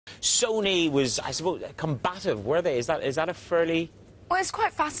Sony was, I suppose, combative, were they? Is that a fairly... Well, it's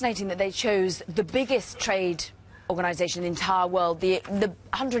quite fascinating that they chose the biggest trade organisation in the entire world, the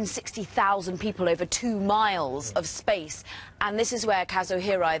 160,000 people over 2 miles of space. And this is where Kazuo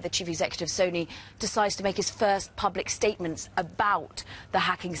Hirai, the chief executive of Sony, decides to make his first public statements about the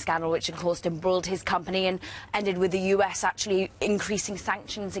hacking scandal, which of course embroiled his company and ended with the US actually increasing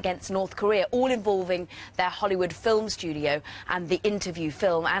sanctions against North Korea, all involving their Hollywood film studio and the interview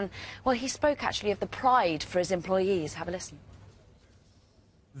film. And, well, he spoke actually of the pride for his employees. Have a listen.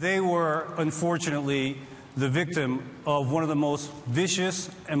 They were, unfortunately, the victim of one of the most vicious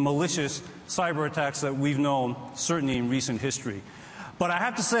and malicious cyber attacks that we've known, certainly in recent history. But I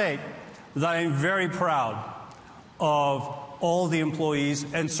have to say that I am very proud of all the employees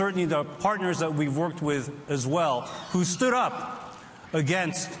and certainly the partners that we've worked with as well, who stood up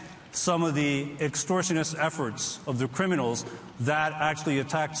against some of the extortionist efforts of the criminals that actually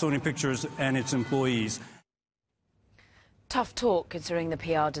attacked Sony Pictures and its employees. Tough talk, considering the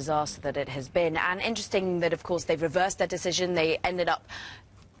PR disaster that it has been. And interesting that, of course, they've reversed their decision. They ended up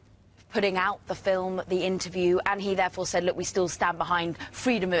putting out the film, the interview, and he therefore said, look, we still stand behind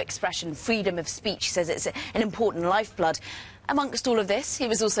freedom of expression, freedom of speech. He says it's an important lifeblood. Amongst all of this, he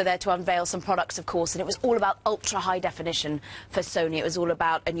was also there to unveil some products, of course, and it was all about ultra-high definition for Sony. It was all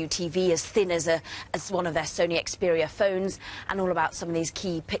about a new TV as thin as one of their Sony Xperia phones, and all about some of these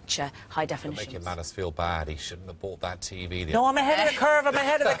key picture high definitions. You're making Manus feel bad. He shouldn't have bought that TV. No, I'm ahead of the curve. I'm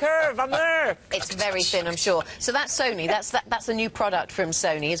ahead of the curve. I'm there. It's very thin, I'm sure. So that's Sony. That's a new product from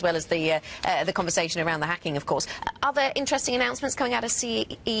Sony, as well as the conversation around the hacking, of course. Other interesting announcements coming out of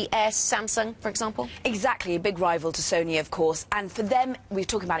CES, Samsung, for example? Exactly, a big rival to Sony, of course. And for them, we were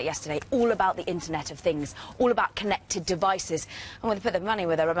talking about it yesterday, all about the Internet of Things, all about connected devices. I'm going to put their money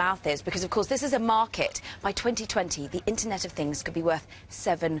where their mouth is, because, of course, this is a market. By 2020, the Internet of Things could be worth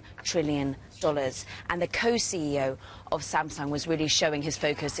 $7 trillion. And the co-CEO of Samsung was really showing his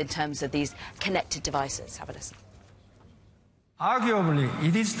focus in terms of these connected devices. Have a listen. Arguably,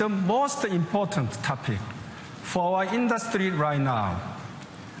 it is the most important topic for our industry right now,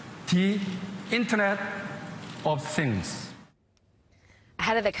 the Internet of Things.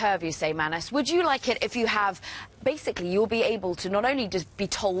 Ahead of the curve, you say, Manus. Would you like it if you have, basically, you'll be able to not only just be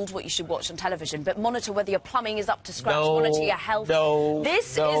told what you should watch on television, but monitor whether your plumbing is up to scratch, monitor your health?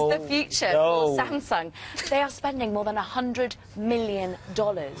 This is the future for Samsung. They are spending more than $100 million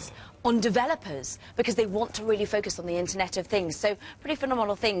on developers because they want to really focus on the Internet of Things. So pretty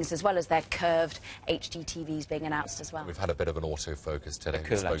phenomenal things, as well as their curved HD TVs being announced as well. We've had a bit of an autofocus today.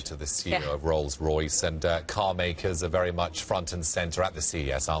 We spoke to the CEO of Rolls-Royce, and Carmakers are very much front and centre at the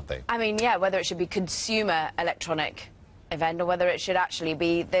CES, aren't they? I mean, yeah, whether it should be consumer electronic event or whether it should actually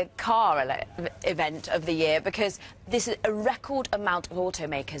be the car event of the year, because this is a record amount of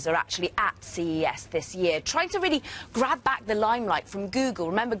automakers are actually at CES this year, trying to really grab back the limelight from Google.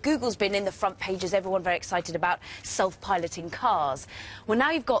 Remember, Google's been in the front pages, everyone very excited about self-piloting cars. Well,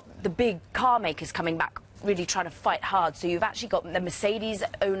 now you've got the big car makers coming back, really trying to fight hard. So you've actually got the Mercedes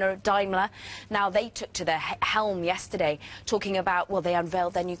owner, Daimler. Now, they took to their helm yesterday talking about, well, they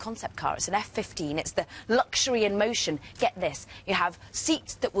unveiled their new concept car. It's an F15. It's the luxury in motion. Get this. You have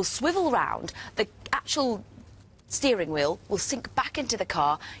seats that will swivel round. The actual steering wheel will sink back into the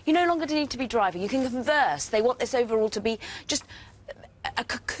car. You no longer need to be driving. You can converse. They want this overall to be just a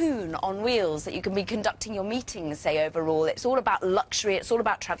cocoon on wheels that you can be conducting your meetings, say, overall. It's all about luxury, it's all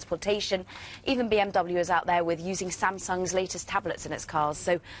about transportation. Even BMW is out there with using Samsung's latest tablets in its cars.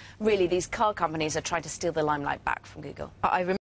 So really, these car companies are trying to steal the limelight back from Google.